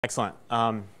Excellent.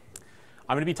 I'm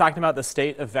going to be talking about the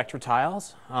state of vector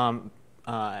tiles. My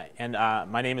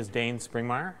name is Dane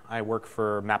Springmeyer. I work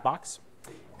for Mapbox.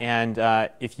 And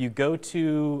if you go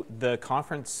to the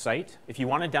conference site, if you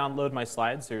want to download my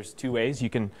slides, there's two ways.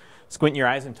 You can squint your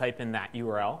eyes and type in that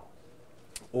URL.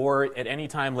 Or at any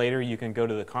time later, you can go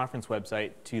to the conference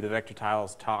website to the vector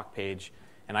tiles talk page.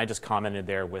 And I just commented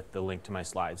there with the link to my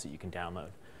slides that you can download.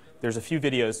 There's a few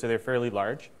videos, so they're fairly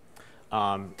large.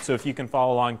 So if you can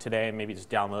follow along today and maybe just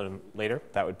download them later,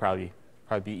 that would probably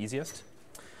be easiest.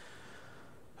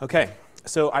 OK,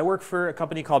 so I work for a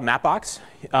company called Mapbox.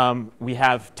 We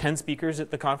have 10 speakers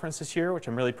at the conference this year, which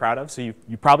I'm really proud of. So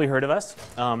you've probably heard of us.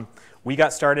 We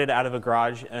got started out of a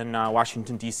garage in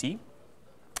Washington, DC.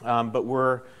 But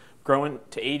we're growing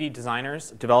to 80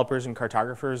 designers, developers, and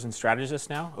cartographers and strategists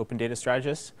now, open data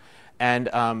strategists. And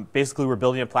basically, we're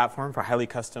building a platform for highly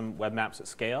custom web maps at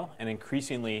scale, and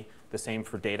increasingly the same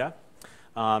for data.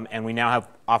 And we now have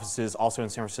offices also in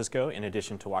San Francisco, in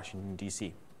addition to Washington,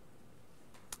 DC.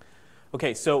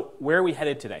 OK, so where are we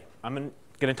headed today? I'm going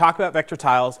to talk about vector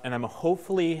tiles, and I'm going to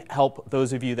hopefully help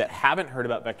those of you that haven't heard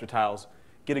about vector tiles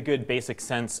get a good basic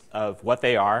sense of what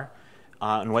they are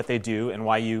and what they do, and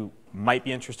why you might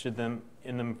be interested in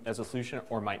them as a solution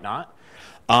or might not.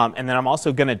 And then I'm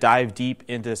also going to dive deep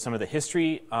into some of the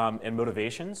history and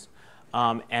motivations,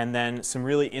 and then some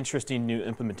really interesting new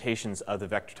implementations of the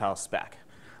vector tile spec,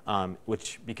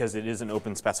 because it is an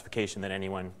open specification that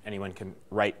anyone can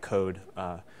write code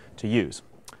to use.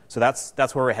 So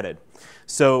that's where we're headed.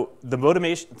 So the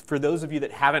motivation, for those of you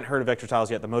that haven't heard of vector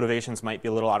tiles yet, the motivations might be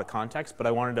a little out of context, but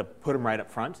I wanted to put them right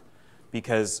up front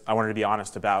because I wanted to be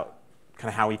honest about kind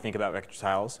of how we think about vector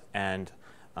tiles and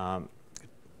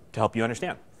to help you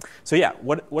understand. So yeah,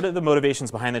 what are the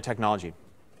motivations behind the technology?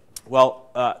 Well,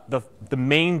 the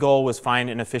main goal was find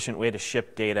an efficient way to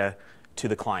ship data to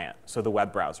the client, so the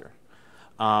web browser,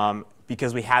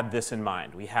 because we had this in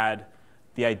mind. We had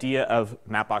the idea of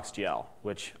Mapbox GL,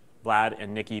 which Vlad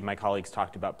and Nikki, my colleagues,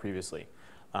 talked about previously.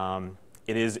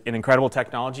 It is an incredible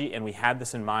technology, and we had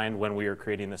this in mind when we were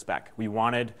creating the spec. We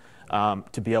wanted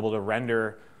to be able to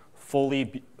render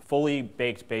fully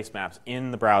baked base maps in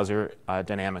the browser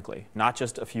dynamically, not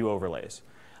just a few overlays.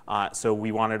 So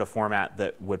we wanted a format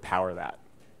that would power that.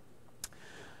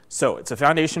 So it's a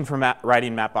foundation for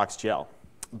writing Mapbox GL.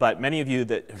 But many of you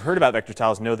that have heard about vector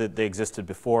tiles know that they existed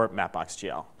before Mapbox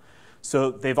GL.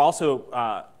 So they've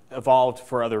also evolved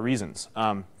for other reasons.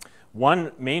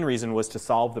 One main reason was to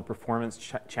solve the performance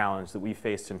challenge that we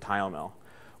faced in TileMill,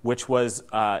 which was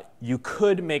you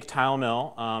could make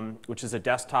TileMill, which is a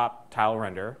desktop tile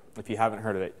render, if you haven't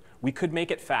heard of it. We could make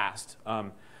it fast.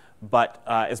 But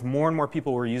as more and more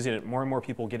people were using it, more and more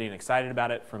people getting excited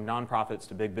about it, from nonprofits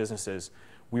to big businesses,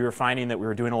 we were finding that we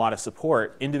were doing a lot of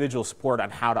support, individual support on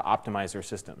how to optimize their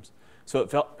systems. So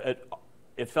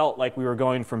it felt like we were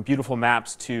going from beautiful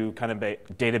maps to kind of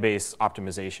database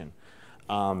optimization.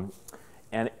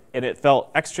 And it felt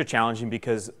extra challenging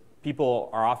because people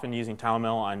are often using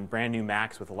TileMill on brand new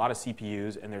Macs with a lot of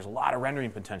CPUs, and there's a lot of rendering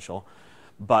potential.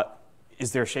 But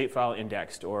is their shapefile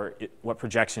indexed, or what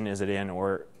projection is it in?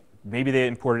 Or maybe they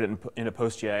imported it into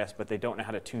PostGIS, but they don't know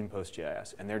how to tune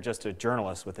PostGIS, and they're just a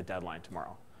journalist with a deadline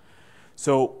tomorrow.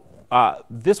 So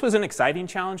this was an exciting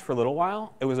challenge for a little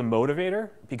while. It was a motivator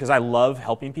because I love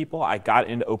helping people. I got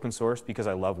into open source because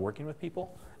I love working with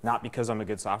people, not because I'm a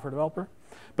good software developer.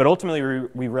 But ultimately,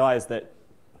 we realized that,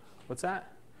 what's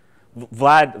that?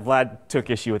 Vlad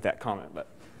took issue with that comment, but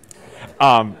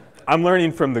I'm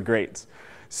learning from the greats.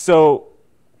 So,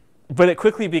 but it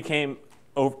quickly became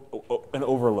an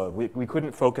overload. We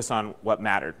couldn't focus on what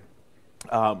mattered,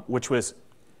 which was,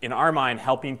 in our mind,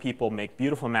 helping people make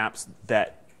beautiful maps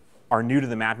that are new to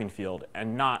the mapping field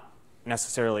and not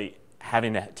necessarily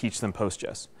having to teach them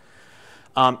PostGIS.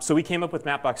 So we came up with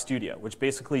Mapbox Studio, which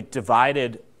basically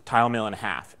divided TileMill in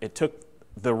half. It took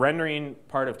the rendering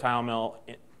part of TileMill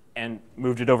and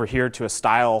moved it over here to a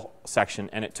style section,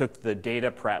 and it took the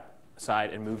data prep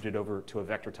side and moved it over to a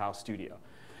vector tile studio.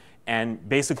 And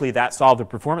basically, that solved the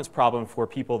performance problem for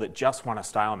people that just want to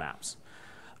style maps.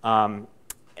 I'll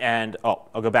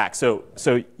go back. So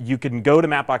you can go to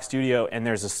Mapbox Studio, and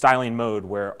there's a styling mode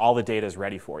where all the data is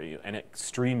ready for you, and it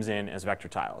streams in as vector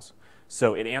tiles.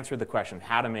 So it answered the question,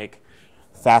 how to make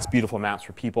fast, beautiful maps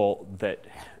for people that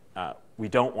we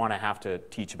don't want to have to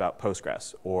teach about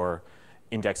Postgres or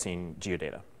indexing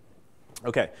geodata.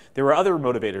 OK, there were other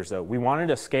motivators, though. We wanted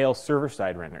to scale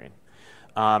server-side rendering.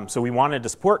 So we wanted to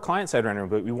support client-side rendering,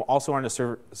 but we also wanted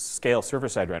to scale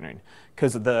server-side rendering,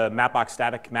 because the Mapbox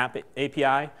static map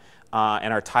API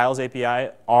and our tiles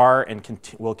API are and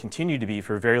will continue to be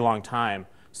for a very long time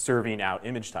serving out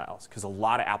image tiles, because a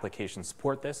lot of applications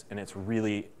support this, and it's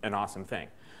really an awesome thing.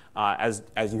 As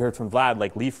you heard from Vlad,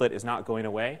 like Leaflet is not going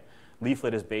away.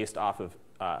 Leaflet is based off of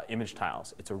image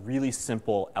tiles. It's a really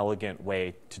simple, elegant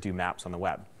way to do maps on the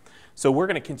web. So we're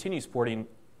going to continue supporting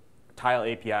tile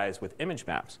APIs with image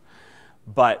maps.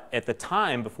 But at the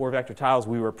time, before vector tiles,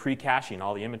 we were pre-caching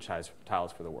all the image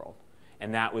tiles for the world.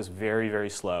 And that was very, very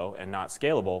slow and not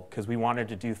scalable, because we wanted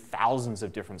to do thousands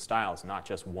of different styles, not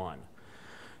just one.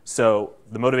 So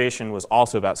the motivation was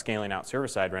also about scaling out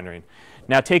server-side rendering.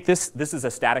 Now take this. This is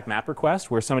a static map request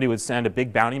where somebody would send a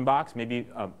big bounding box. Maybe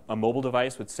a mobile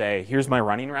device would say, here's my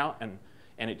running route, and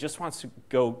it just wants to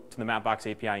go to the Mapbox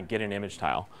API and get an image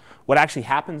tile. What actually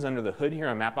happens under the hood here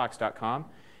on mapbox.com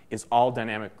is all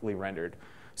dynamically rendered.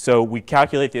 So we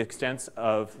calculate the extents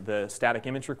of the static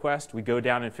image request. We go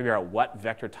down and figure out what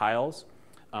vector tiles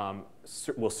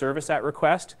will service that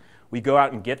request. We go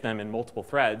out and get them in multiple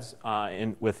threads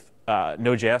with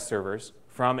Node.js servers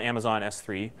from Amazon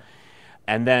S3.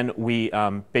 And then we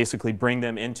basically bring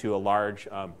them into a large,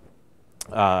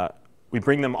 we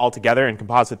bring them all together and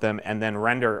composite them and then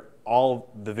render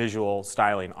all the visual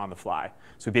styling on the fly.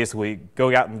 So we basically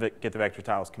go out and get the vector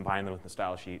tiles, combine them with the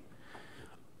style sheet,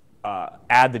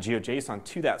 add the GeoJSON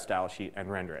to that style sheet and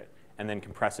render it, and then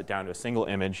compress it down to a single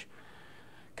image,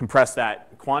 compress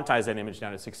that, quantize that image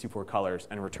down to 64 colors,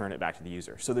 and return it back to the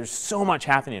user. So there's so much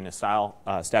happening in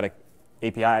a static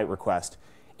API request.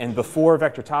 And before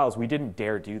vector tiles, we didn't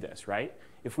dare do this, right?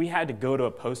 If we had to go to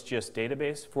a PostGIS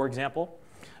database, for example,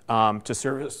 to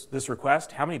service this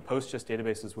request, how many PostGIS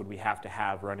databases would we have to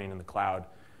have running in the cloud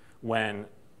when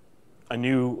a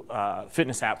new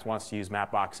fitness app wants to use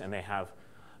Mapbox and they have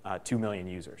 2 million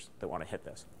users that want to hit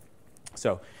this?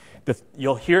 So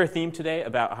you'll hear a theme today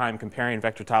about how I'm comparing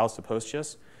vector tiles to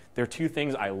PostGIS. There are two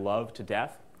things I love to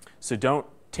death. So don't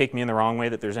take me in the wrong way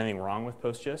that there's anything wrong with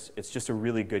PostGIS. It's just a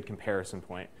really good comparison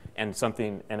point and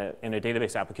something in a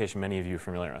database application many of you are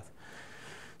familiar with.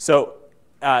 So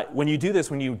when you do this,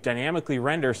 when you dynamically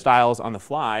render styles on the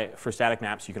fly for static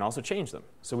maps, you can also change them.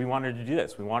 So we wanted to do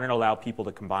this. We wanted to allow people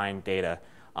to combine data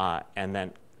and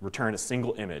then return a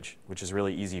single image, which is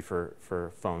really easy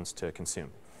for phones to consume.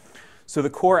 So the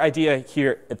core idea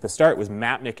here at the start was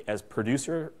Mapnik as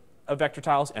producer of vector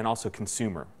tiles and also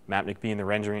consumer, Mapnik being the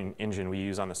rendering engine we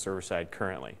use on the server side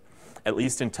currently, at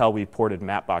least until we ported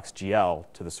Mapbox GL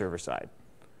to the server side.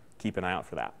 Keep an eye out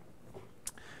for that.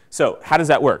 So how does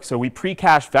that work? So we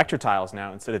pre-cache vector tiles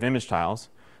now instead of image tiles.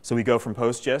 So we go from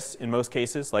PostGIS in most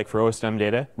cases, like for OSM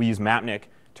data. We use Mapnik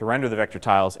to render the vector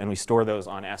tiles, and we store those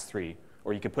on S3.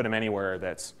 Or you could put them anywhere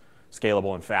that's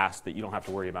scalable and fast that you don't have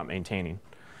to worry about maintaining.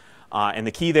 And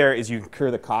the key there is you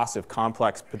incur the cost of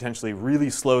complex, potentially really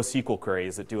slow SQL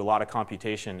queries that do a lot of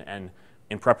computation. And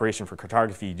in preparation for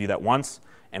cartography, you do that once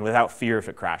and without fear if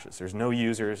it crashes. There's no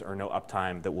users or no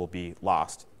uptime that will be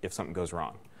lost if something goes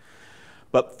wrong.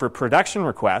 But for production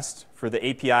requests, for the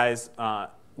APIs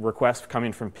request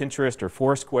coming from Pinterest or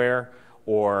Foursquare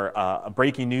or a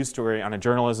breaking news story on a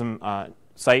journalism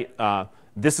site,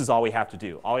 this is all we have to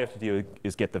do. All we have to do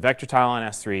is get the vector tile on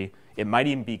S3. It might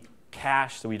even be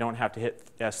cached so we don't have to hit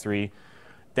S3.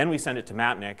 Then we send it to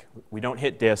Mapnik. We don't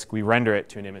hit disk. We render it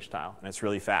to an image tile, and it's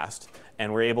really fast.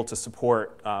 And we're able to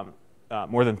support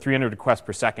more than 300 requests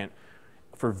per second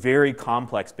for very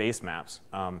complex base maps,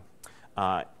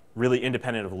 really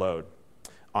independent of load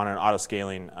on an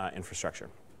auto-scaling infrastructure.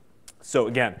 So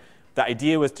again, the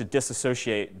idea was to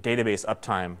disassociate database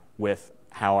uptime with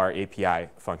how our API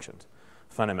functions,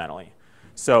 fundamentally.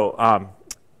 So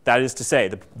that is to say,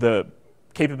 the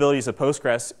capabilities of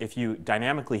Postgres, if you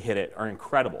dynamically hit it, are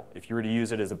incredible. If you were to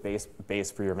use it as a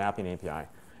base for your mapping API,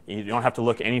 you don't have to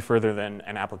look any further than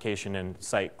an application and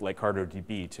site like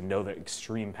CartoDB to know the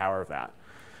extreme power of that.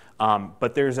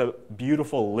 But there's a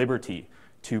beautiful liberty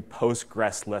to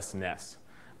Postgreslessness.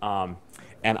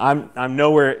 And I'm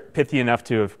nowhere pithy enough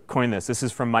to have coined this. This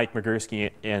is from Mike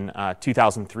Migursky in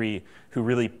 2003, who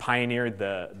really pioneered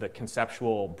the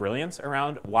conceptual brilliance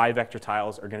around why vector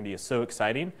tiles are going to be so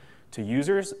exciting to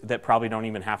users that probably don't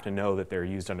even have to know that they're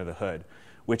used under the hood,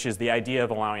 which is the idea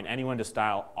of allowing anyone to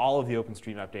style all of the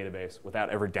OpenStreetMap database without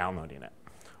ever downloading it,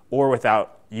 or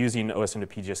without using OSM to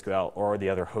PGSQL or the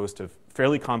other host of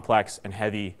fairly complex and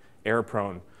heavy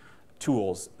error-prone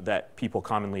tools that people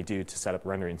commonly do to set up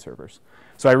rendering servers.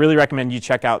 So I really recommend you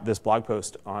check out this blog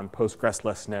post on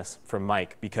Postgreslessness from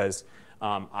Mike, because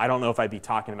I don't know if I'd be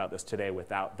talking about this today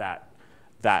without that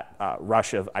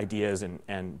rush of ideas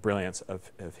and brilliance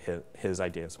of his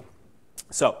ideas.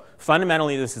 So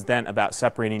fundamentally, this is then about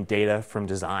separating data from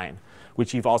design,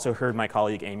 which you've also heard my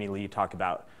colleague Amy Lee talk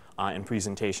about in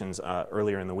presentations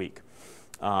earlier in the week.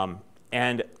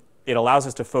 And it allows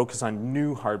us to focus on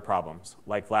new hard problems,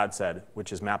 like Vlad said,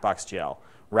 which is Mapbox GL,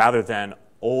 rather than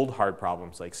old hard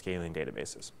problems like scaling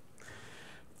databases.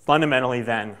 Fundamentally,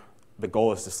 then, the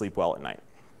goal is to sleep well at night.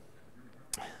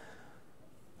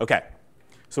 OK,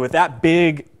 so with that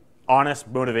big, honest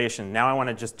motivation, now I want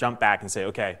to just jump back and say,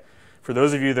 OK, for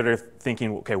those of you that are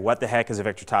thinking, OK, what the heck is a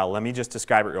vector tile? Let me just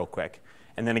describe it real quick.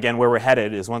 And then again, where we're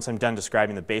headed is once I'm done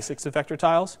describing the basics of vector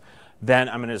tiles, then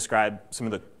I'm going to describe some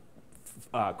of the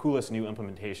coolest new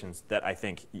implementations that I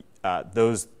think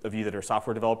those of you that are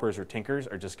software developers or tinkers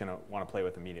are just going to want to play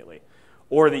with immediately,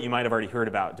 or that you might have already heard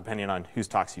about, depending on whose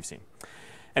talks you've seen.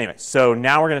 Anyway, so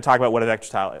now we're going to talk about what a vector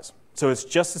tile is. So it's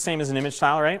just the same as an image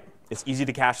tile, right? It's easy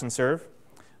to cache and serve.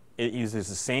 It uses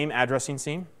the same addressing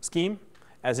scheme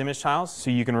as image tiles. So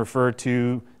you can refer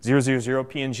to 000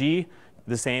 PNG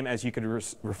the same as you could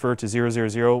refer to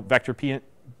 000 vector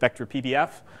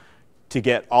PBF to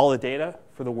get all the data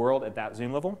for the world at that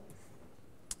zoom level,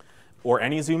 or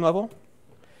any zoom level.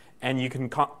 And you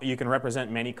can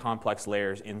represent many complex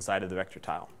layers inside of the vector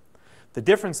tile. The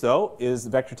difference, though, is the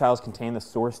vector tiles contain the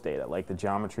source data, like the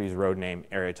geometries, road name,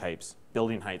 area types,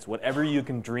 building heights. Whatever you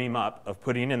can dream up of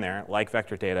putting in there, like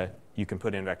vector data, you can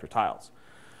put in vector tiles.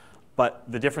 But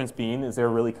the difference being is they're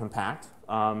really compact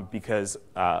because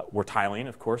we're tiling,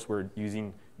 of course. We're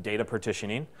using data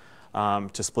partitioning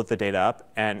to split the data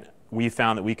up. And we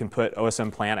found that we can put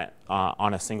OSM Planet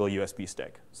on a single USB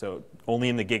stick. So only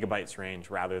in the gigabytes range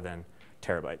rather than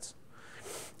terabytes.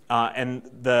 And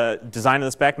the design of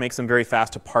the spec makes them very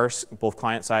fast to parse both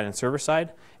client side and server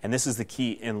side. And this is the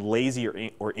key in lazy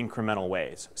or incremental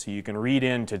ways. So you can read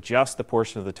into just the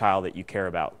portion of the tile that you care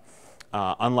about,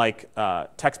 unlike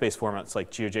text-based formats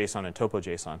like GeoJSON and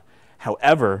TopoJSON.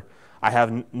 However, I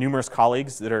have numerous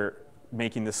colleagues that are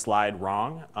making this slide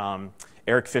wrong.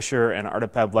 Eric Fisher and Arta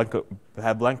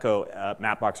Pavlenko at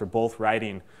Mapbox are both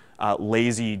writing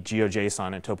lazy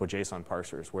GeoJSON and TopoJSON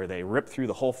parsers, where they rip through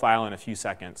the whole file in a few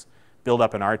seconds, build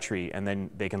up an R tree, and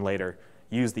then they can later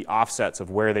use the offsets of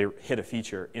where they hit a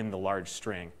feature in the large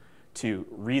string to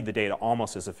read the data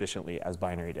almost as efficiently as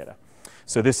binary data.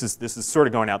 So this is sort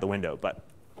of going out the window, but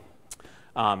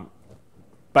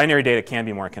binary data can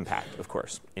be more compact, of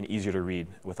course, and easier to read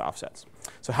with offsets.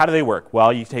 So how do they work?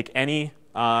 Well, you take any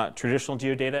traditional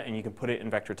geodata and you can put it in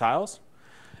vector tiles.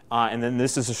 And then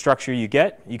this is a structure you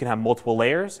get. You can have multiple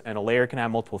layers, and a layer can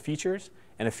have multiple features.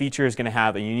 And a feature is going to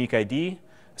have a unique ID,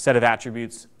 a set of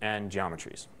attributes, and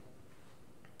geometries.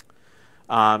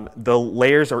 The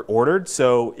layers are ordered.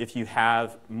 So if you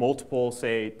have multiple,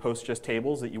 say, PostGIS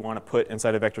tables that you want to put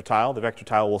inside a vector tile, the vector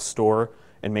tile will store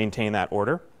and maintain that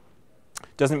order.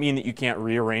 Doesn't mean that you can't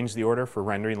rearrange the order for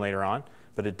rendering later on,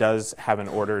 but it does have an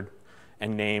ordered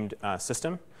and named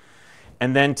system.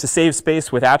 And then to save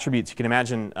space with attributes, you can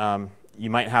imagine you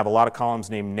might have a lot of columns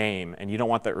named name, and you don't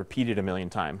want that repeated a million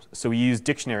times. So we use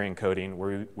dictionary encoding,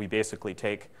 where we basically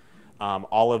take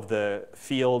all of the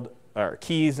field or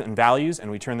keys and values,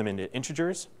 and we turn them into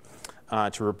integers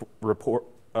to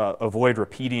avoid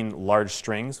repeating large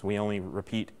strings. We only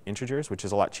repeat integers, which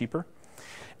is a lot cheaper.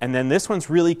 And then this one's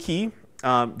really key.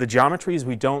 The geometries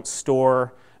we don't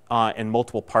store in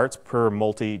multiple parts per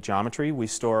multi-geometry. We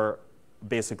store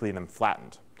basically them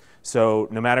flattened. So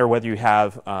no matter whether you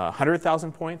have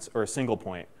 100,000 points or a single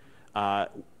point,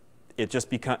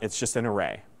 it's just an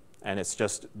array. And it's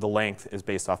just the length is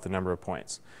based off the number of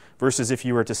points. Versus if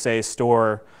you were to, say,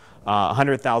 store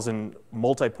 100,000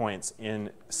 multi-points in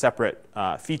separate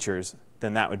features,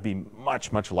 then that would be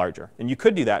much, much larger. And you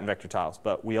could do that in vector tiles,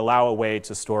 but we allow a way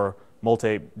to store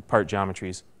multi-part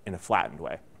geometries in a flattened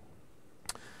way,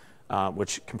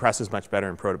 which compresses much better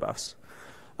in protobufs.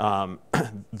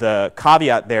 The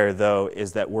caveat there, though,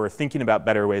 is that we're thinking about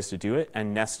better ways to do it,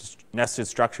 and nested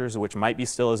structures, which might be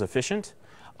still as efficient,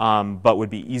 but would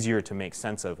be easier to make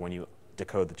sense of when you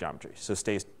decode the geometry. So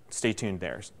stay tuned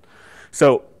there.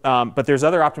 So, but there's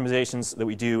other optimizations that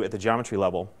we do at the geometry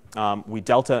level. We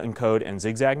delta encode and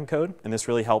zigzag encode, and this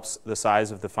really helps the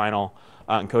size of the final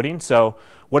encoding. So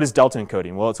what is delta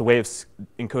encoding? Well, it's a way of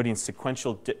encoding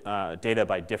sequential data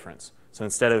by difference. So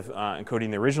instead of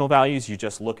encoding the original values, you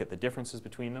just look at the differences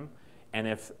between them. And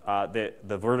if the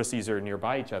vertices are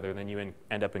nearby each other, then you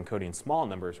end up encoding small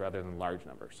numbers rather than large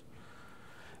numbers.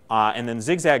 And then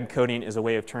zigzag encoding is a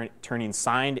way of turning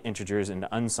signed integers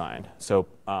into unsigned. So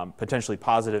potentially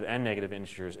positive and negative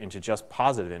integers into just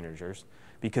positive integers,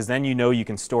 because then you know you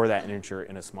can store that integer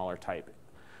in a smaller type.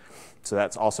 So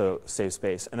that's also saves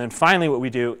space. And then finally what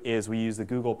we do is we use the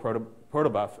Google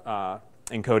protobuf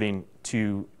encoding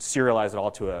to serialize it all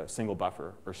to a single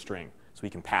buffer or string. So we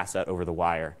can pass that over the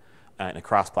wire in a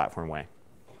cross-platform way.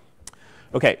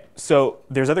 Okay, so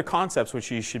there's other concepts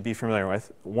which you should be familiar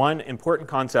with. One important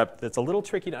concept that's a little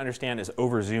tricky to understand is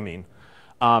over-zooming.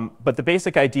 But the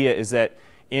basic idea is that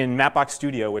in Mapbox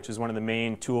Studio, which is one of the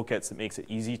main toolkits that makes it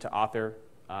easy to author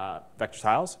vector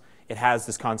tiles, it has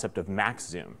this concept of max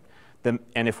zoom.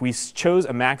 And if we chose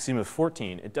a max zoom of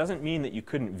 14, it doesn't mean that you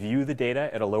couldn't view the data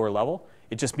at a lower level.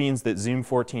 It just means that zoom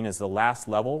 14 is the last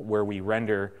level where we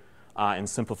render and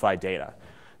simplify data.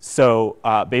 So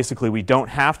basically, we don't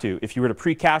have to, if you were to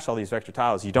pre-cache all these vector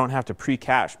tiles, you don't have to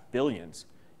pre-cache billions.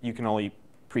 You can only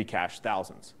pre-cache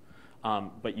thousands.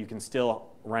 But you can still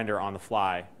render on the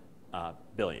fly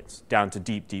billions, down to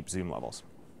deep, deep zoom levels.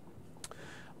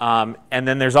 And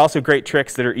then there's also great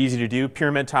tricks that are easy to do.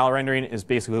 Pyramid tile rendering is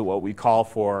basically what we call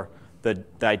for the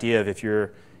idea of if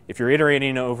you're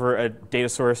iterating over a data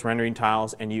source rendering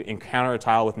tiles and you encounter a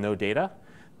tile with no data,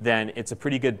 then it's a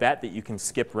pretty good bet that you can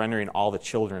skip rendering all the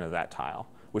children of that tile,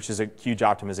 which is a huge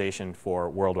optimization for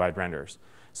worldwide renders.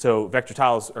 So vector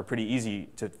tiles are pretty easy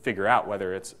to figure out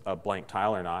whether it's a blank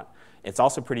tile or not. It's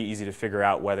also pretty easy to figure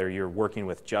out whether you're working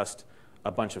with just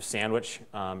a bunch of sandwich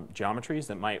geometries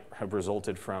that might have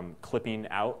resulted from clipping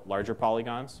out larger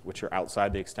polygons, which are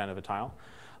outside the extent of a tile.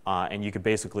 And you could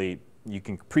basically, you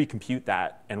can pre-compute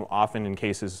that, and often in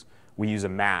cases, we use a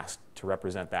mask to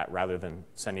represent that rather than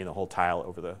sending the whole tile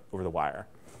over the wire.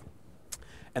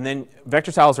 And then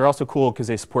vector tiles are also cool because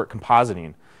they support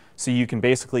compositing. So you can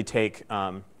basically take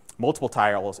multiple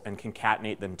tiles and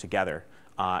concatenate them together.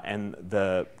 And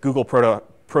the Google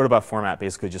protobuf format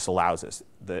basically just allows this.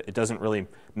 It doesn't really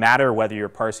matter whether you're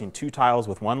parsing 2 tiles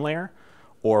with 1 layer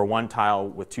or 1 tile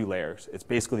with 2 layers. It's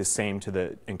basically the same to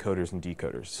the encoders and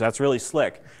decoders. So that's really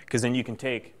slick because then you can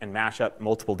take and mash up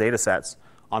multiple data sets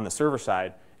on the server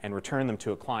side and return them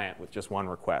to a client with just 1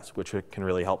 request, which can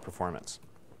really help performance.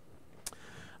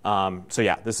 So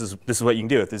yeah, this is what you can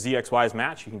do. If the ZXYs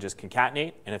match, you can just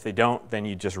concatenate, and if they don't, then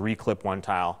you just reclip 1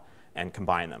 tile and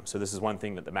combine them. So this is one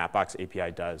thing that the Mapbox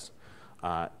API does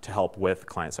to help with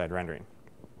client-side rendering.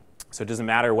 So it doesn't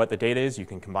matter what the data is, you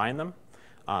can combine them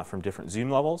from different zoom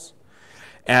levels.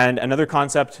 And another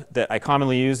concept that I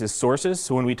commonly use is sources.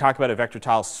 So when we talk about a vector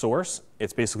tile source,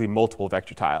 it's basically multiple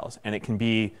vector tiles. And it can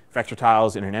be vector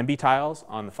tiles in an MB tiles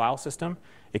on the file system.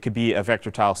 It could be a vector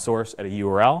tile source at a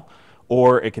URL.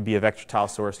 Or it could be a vector tile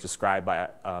source described by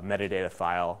a metadata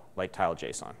file like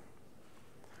tile.json.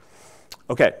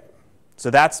 OK,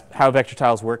 so that's how vector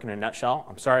tiles work in a nutshell.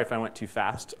 I'm sorry if I went too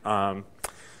fast. But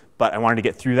I wanted to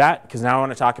get through that, because now I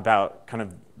want to talk about kind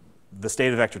of the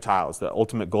state of vector tiles. The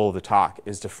ultimate goal of the talk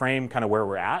is to frame kind of where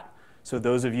we're at, so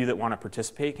those of you that want to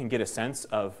participate can get a sense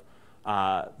of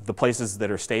the places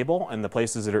that are stable and the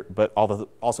places that are, but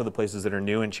also the places that are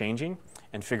new and changing,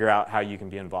 and figure out how you can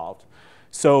be involved.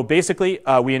 So basically,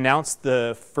 we announced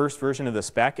the first version of the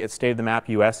spec at State of the Map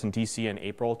US in DC in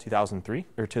April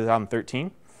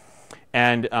 2013.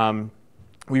 And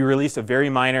we released a very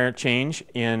minor change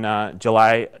in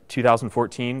July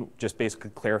 2014, just basically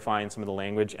clarifying some of the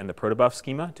language and the protobuf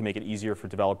schema to make it easier for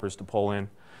developers to pull in,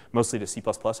 mostly to C++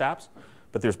 apps.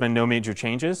 But there's been no major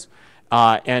changes.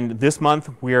 And this month,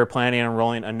 we are planning on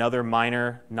rolling another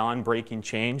minor non-breaking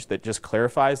change that just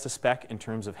clarifies the spec in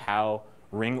terms of how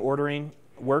ring ordering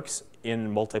works in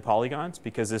multi-polygons,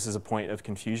 because this is a point of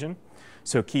confusion.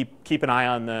 So keep an eye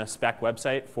on the spec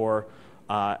website for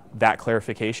that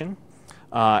clarification.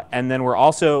 And then we're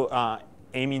also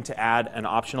aiming to add an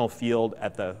optional field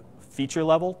at the feature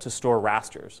level to store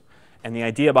rasters. And the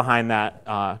idea behind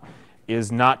that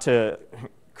is not to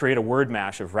create a word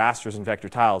mash of rasters and vector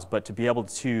tiles, but to be able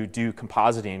to do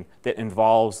compositing that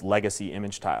involves legacy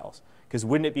image tiles. Because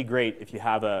wouldn't it be great if you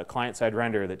have a client-side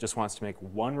render that just wants to make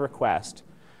 1 request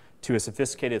to a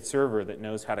sophisticated server that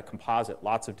knows how to composite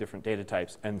lots of different data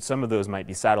types, and some of those might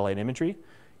be satellite imagery.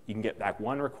 You can get back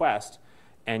 1 request,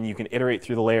 and you can iterate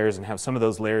through the layers and have some of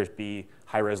those layers be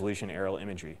high-resolution aerial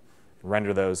imagery, and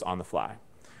render those on the fly.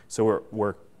 So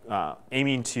we're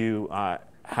aiming to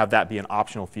have that be an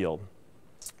optional field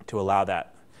to allow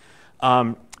that.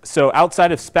 So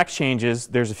outside of spec changes,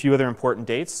 there's a few other important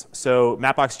dates. So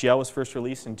Mapbox GL was first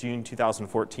released in June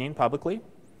 2014 publicly.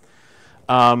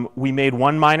 We made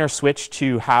 1 minor switch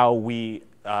to how we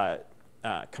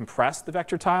compress the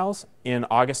vector tiles in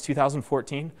August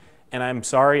 2014. And I'm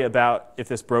sorry about if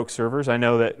this broke servers. I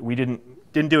know that we didn't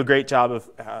do a great job of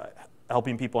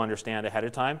helping people understand ahead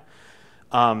of time.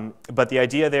 But the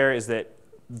idea there is that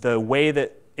the way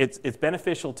that it's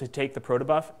beneficial to take the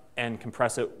protobuf and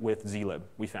compress it with zlib,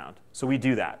 we found. So we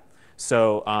do that.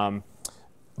 So,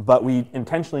 but we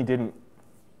intentionally didn't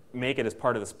make it as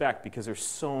part of the spec because there's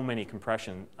so many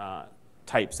compression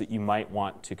types that you might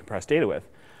want to compress data with.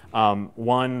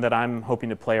 One that I'm hoping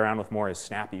to play around with more is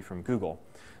Snappy from Google.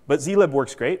 But zlib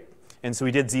works great, and so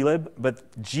we did zlib,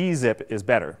 but gzip is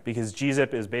better, because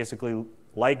gzip is basically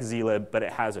like zlib, but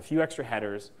it has a few extra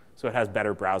headers, so it has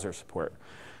better browser support.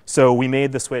 So we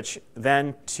made the switch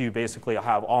then to basically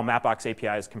have all Mapbox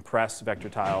APIs compress vector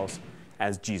tiles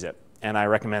as gzip, and I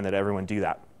recommend that everyone do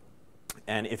that.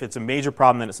 And if it's a major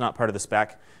problem that it's not part of the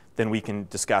spec, then we can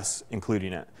discuss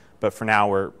including it. But for now,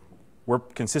 we're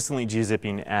consistently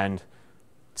gzipping and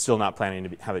still not planning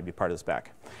to have it be part of the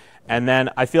spec. And then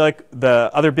I feel like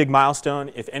the other big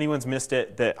milestone, if anyone's missed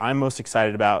it, that I'm most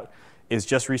excited about is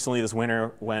just recently this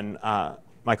winter when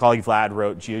my colleague Vlad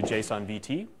wrote GeoJSON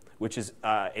VT, which is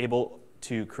able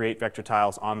to create vector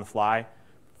tiles on the fly,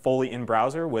 fully in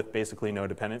browser with basically no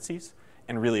dependencies,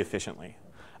 and really efficiently.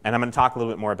 And I'm going to talk a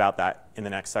little bit more about that in the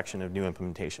next section of new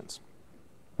implementations.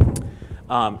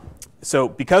 So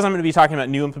because I'm going to be talking about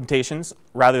new implementations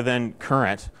rather than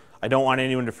current, I don't want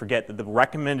anyone to forget that the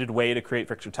recommended way to create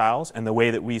vector tiles and the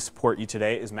way that we support you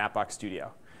today is Mapbox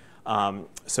Studio.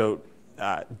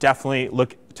 Definitely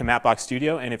look to Mapbox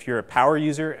Studio. And if you're a power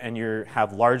user and you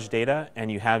have large data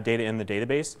and you have data in the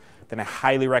database, then I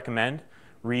highly recommend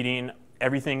reading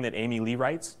everything that Amy Lee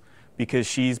writes, because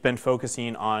she's been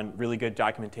focusing on really good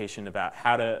documentation about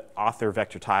how to author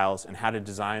vector tiles and how to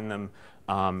design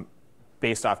them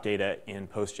based off data in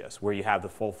PostGIS, where you have the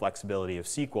full flexibility of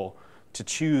SQL to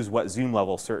choose what zoom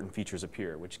level certain features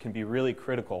appear, which can be really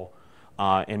critical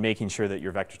in making sure that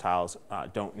your vector tiles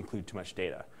don't include too much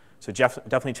data. So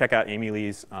definitely check out Amy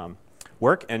Lee's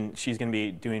work, and she's going to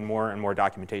be doing more and more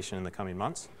documentation in the coming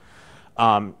months.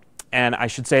 And I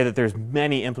should say that there's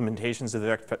many implementations of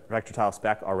the vector tile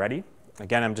spec already.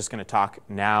 Again, I'm just going to talk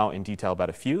now in detail about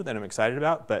a few that I'm excited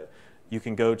about, but you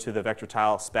can go to the vector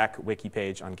tile spec wiki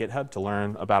page on GitHub to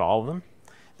learn about all of them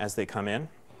as they come in.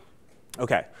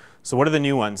 OK, so what are the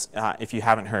new ones if you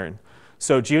haven't heard?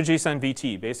 So GeoJSON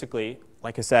VT, basically,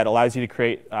 like I said, allows you to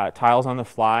create tiles on the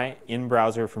fly in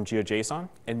browser from GeoJSON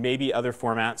and maybe other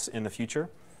formats in the future.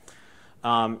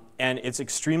 And it's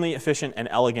extremely efficient and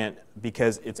elegant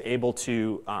because it's able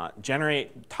to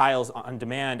generate tiles on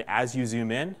demand as you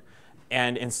zoom in.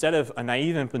 And instead of a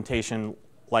naive implementation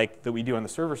like that we do on the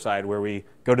server side, where we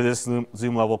go to this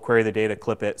zoom level, query the data,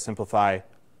 clip it, simplify,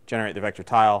 generate the vector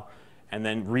tile, and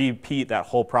then repeat that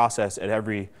whole process at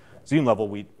every zoom level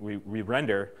we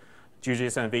render,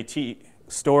 GeoJSON VT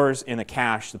stores in the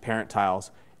cache the parent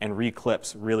tiles and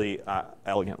reclips really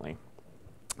elegantly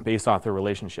based off the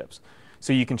relationships.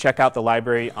 So you can check out the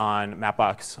library on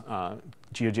Mapbox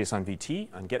GeoJSON VT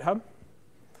on GitHub.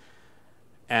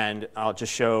 And I'll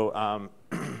just show,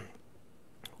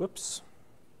 whoops.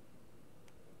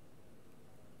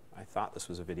 I thought this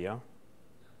was a video.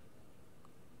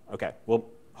 OK, well,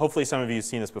 hopefully some of you have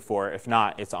seen this before. If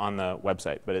not, it's on the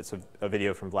website. But it's a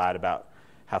video from Vlad about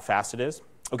how fast it is.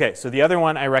 OK, so the other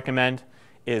one I recommend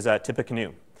is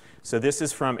Tippecanoe. So this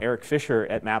is from Eric Fisher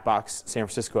at Mapbox San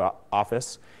Francisco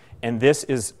office. And this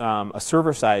is a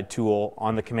server-side tool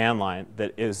on the command line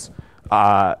that is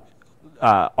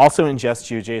also ingests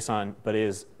GeoJSON, but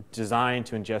is designed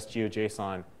to ingest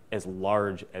GeoJSON as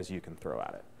large as you can throw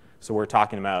at it. So we're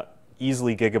talking about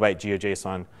easily gigabyte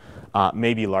GeoJSON,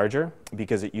 maybe larger,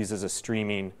 because it uses a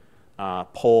streaming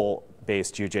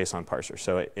poll-based GeoJSON parser.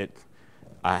 So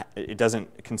it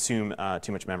doesn't consume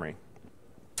too much memory.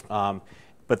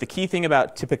 But the key thing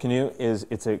about Tippecanoe is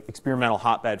it's an experimental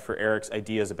hotbed for Eric's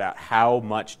ideas about how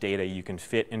much data you can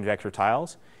fit in vector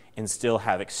tiles and still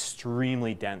have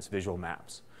extremely dense visual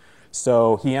maps.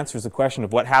 So he answers the question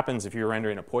of what happens if you're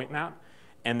rendering a point map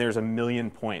and there's a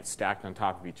million points stacked on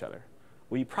top of each other.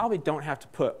 Well, you probably don't have to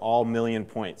put all million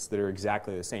points that are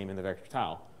exactly the same in the vector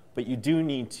tile, but you do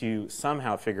need to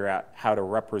somehow figure out how to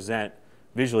represent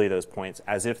visually those points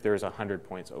as if there's 100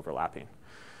 points overlapping.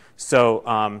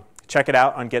 So check it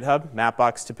out on GitHub,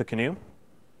 Mapbox Tippecanoe.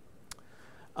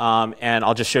 And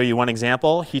I'll just show you one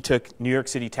example. He took New York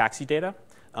City taxi data,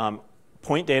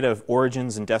 point data of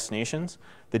origins and destinations.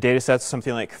 The data set's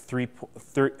something like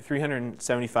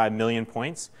 375 million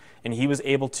points. And he was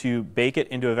able to bake it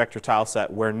into a vector tile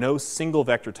set where no single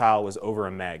vector tile was over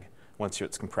a meg once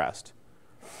it's compressed.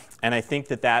 And I think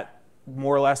that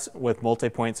more or less with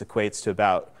multi-points equates to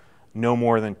about no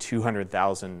more than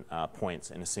 200,000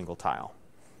 points in a single tile.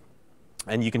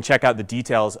 And you can check out the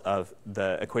details of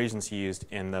the equations he used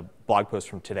in the blog post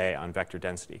from today on vector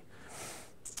density.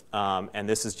 And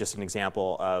this is just an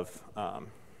example of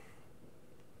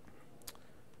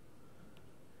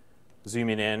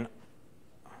zooming in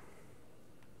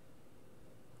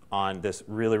on this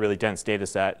really, really dense data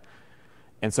set.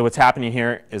 And so what's happening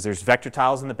here is there's vector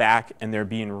tiles in the back, and they're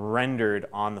being rendered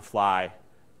on the fly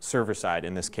server side,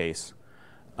 in this case,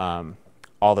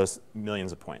 all those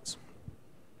millions of points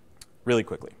really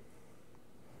quickly.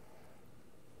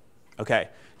 OK,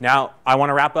 now I want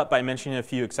to wrap up by mentioning a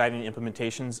few exciting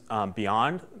implementations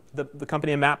beyond the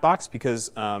company of Mapbox,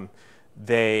 because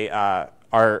they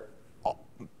are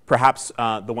perhaps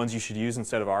the ones you should use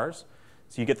instead of ours.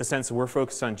 So you get the sense that we're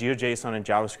focused on GeoJSON and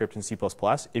JavaScript and C++.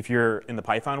 If you're in the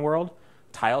Python world,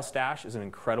 TileStash is an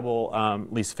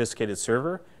incredibly sophisticated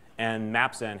server. And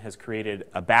MapZen has created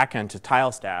a backend to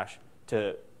TileStash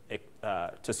to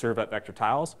serve up vector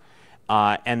tiles.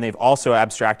 And they've also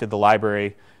abstracted the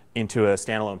library into a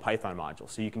standalone Python module.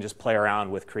 So you can just play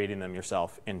around with creating them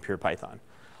yourself in pure Python,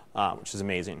 which is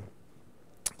amazing.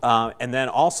 And then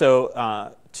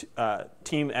also,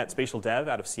 team at Spatial Dev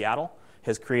out of Seattle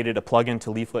has created a plugin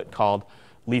to Leaflet called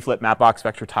Leaflet Mapbox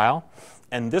Vector Tile.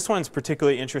 And this one's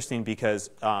particularly interesting because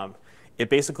it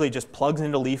basically just plugs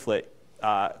into Leaflet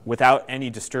without any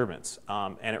disturbance.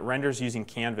 And it renders using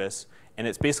Canvas. And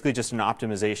it's basically just an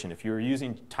optimization. If you were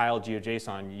using tile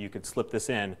GeoJSON, you could slip this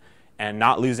in and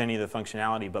not lose any of the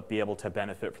functionality, but be able to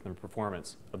benefit from the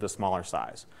performance of the smaller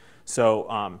size.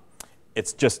 So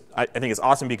it's just, I think it's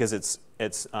awesome because it's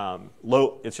just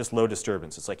low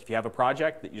disturbance. It's like if you have a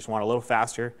project that you just want a little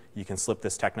faster, you can slip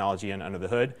this technology in under the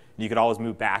hood. And you can always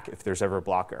move back if there's ever a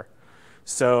blocker.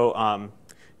 So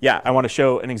yeah, I want to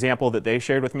show an example that they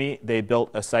shared with me. They built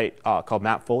a site called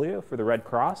Mapfolio for the Red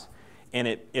Cross. And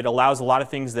it allows a lot of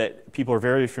things that people are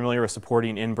very familiar with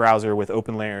supporting in browser with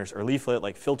OpenLayers or Leaflet,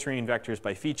 like filtering vectors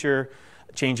by feature,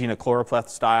 changing a choropleth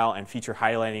style, and feature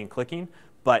highlighting and clicking.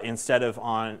 But instead of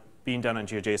being done on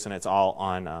GeoJSON, it's all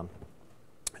on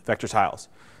vector tiles.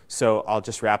 So I'll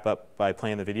just wrap up by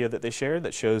playing the video that they shared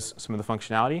that shows some of the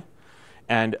functionality.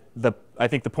 And I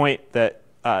think the point that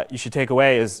you should take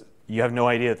away is you have no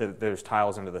idea that there's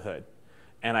tiles under the hood.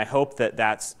 And I hope that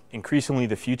that's increasingly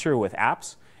the future with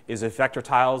apps, is if vector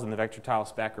tiles and the vector tile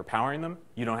spec are powering them,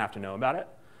 you don't have to know about it.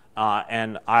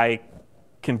 And I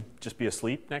can just be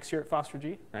asleep next year at Foster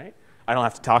G, right? I don't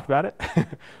have to talk about it,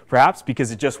 perhaps,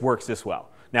 because it just works this well.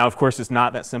 Now, of course, it's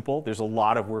not that simple. There's a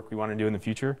lot of work we want to do in the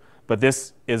future. But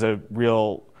this is a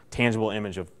real tangible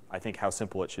image of, I think, how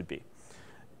simple it should be.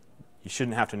 You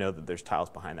shouldn't have to know that there's tiles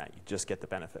behind that. You just get the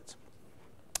benefits.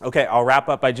 OK, I'll wrap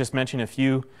up by just mentioning a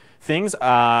few things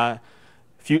on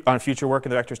future work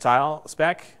of the vector tile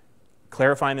spec.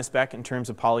 Clarifying the spec in terms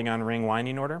of polygon ring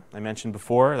winding order. I mentioned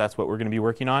before, that's what we're going to be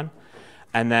working on.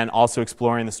 And then also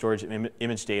exploring the storage of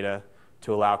image data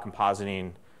to allow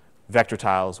compositing vector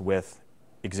tiles with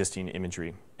existing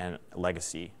imagery and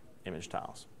legacy image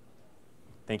tiles.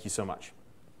 Thank you so much.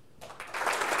 I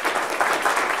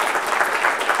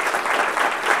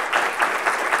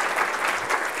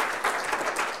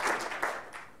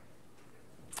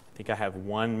think I have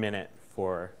 1 minute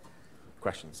for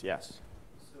questions. Yes?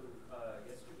 So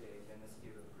yesterday, Dennis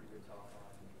gave a pretty good talk on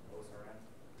OSRM.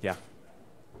 Yeah.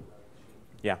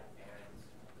 Yeah. And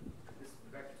the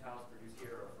vector tiles produced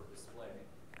here are for display.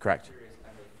 Correct. I'm curious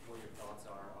kind of what your thoughts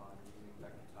are on using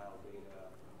vector tile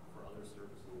data for other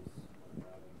services.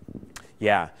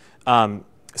 Yeah.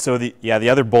 So the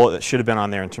other bullet that should have been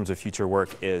on there in terms of future work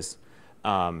is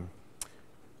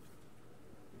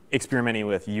experimenting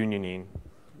with unioning,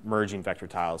 merging vector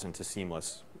tiles into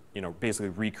seamless, basically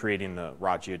recreating the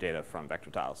raw geodata from vector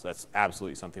tiles. That's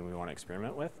absolutely something we want to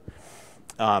experiment with.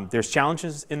 There's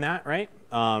challenges in that, right?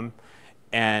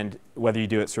 And whether you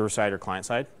do it server side or client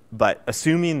side. But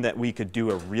assuming that we could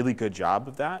do a really good job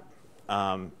of that,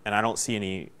 and I don't see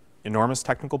any enormous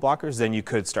technical blockers, then you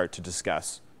could start to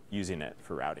discuss using it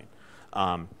for routing.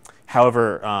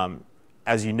 However,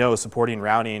 as you know, supporting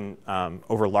routing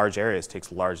over large areas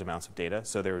takes large amounts of data,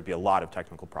 so there would be a lot of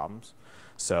technical problems.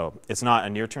 So it's not a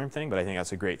near-term thing, but I think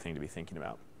that's a great thing to be thinking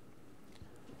about.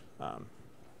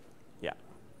 Yeah.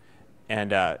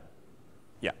 And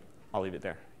yeah, I'll leave it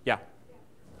there. Yeah.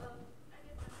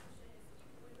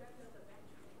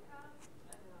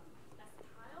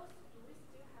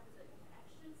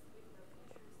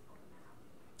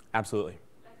 Absolutely.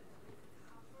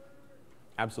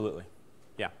 Absolutely.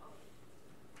 Yeah.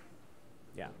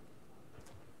 Yeah.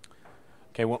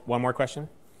 OK, one more question?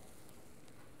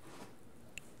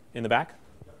 In the back?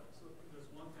 Yeah, so there's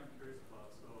one thing I'm curious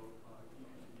about. So you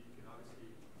can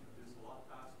obviously do this a lot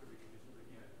faster because you're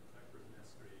looking at vectors in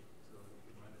S3. So you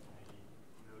can run as many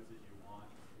nodes as you want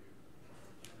to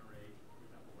generate, for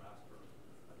example, raster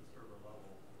at the server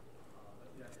level.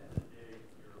 But at the end of the day,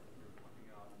 you're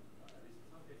pumping out, at least in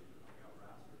some cases, you're pumping out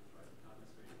rasters, right? Not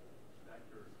necessarily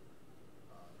vectors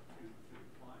to the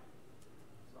client.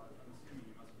 So I'm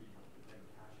assuming you must be then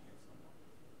caching it somewhere.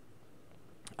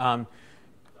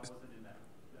 That wasn't in that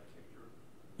picture.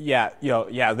 Yeah,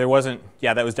 yeah, there wasn't.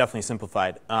 Yeah, that was definitely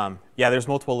simplified. Yeah, there's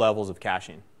multiple levels of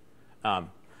caching.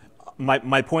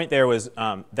 My point there was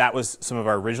that was some of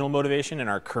our original motivation in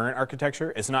our current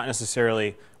architecture. It's not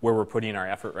necessarily where we're putting our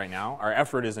effort right now. Our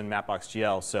effort is in Mapbox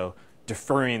GL, so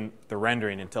deferring the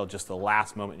rendering until just the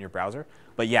last moment in your browser.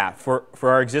 But yeah, for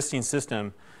our existing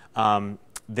system,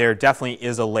 there definitely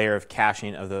is a layer of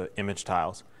caching of the image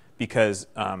tiles because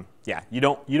yeah, you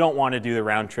don't want to do the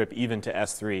round trip even to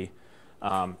S3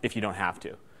 if you don't have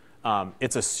to.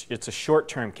 It's a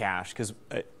short-term cache because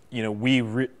we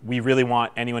really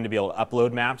want anyone to be able to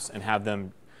upload maps and have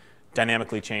them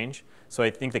dynamically change. So I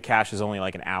think the cache is only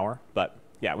like an hour, but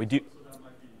yeah, we do. So that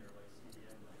might be in your like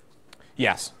CDN.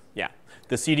 Yes, yeah.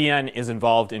 The CDN is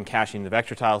involved in caching the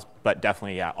vector tiles, but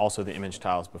definitely, yeah, also the image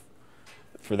tiles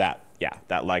for that, yeah,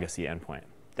 that legacy endpoint,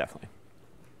 definitely.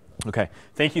 Okay,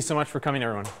 thank you so much for coming,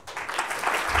 everyone.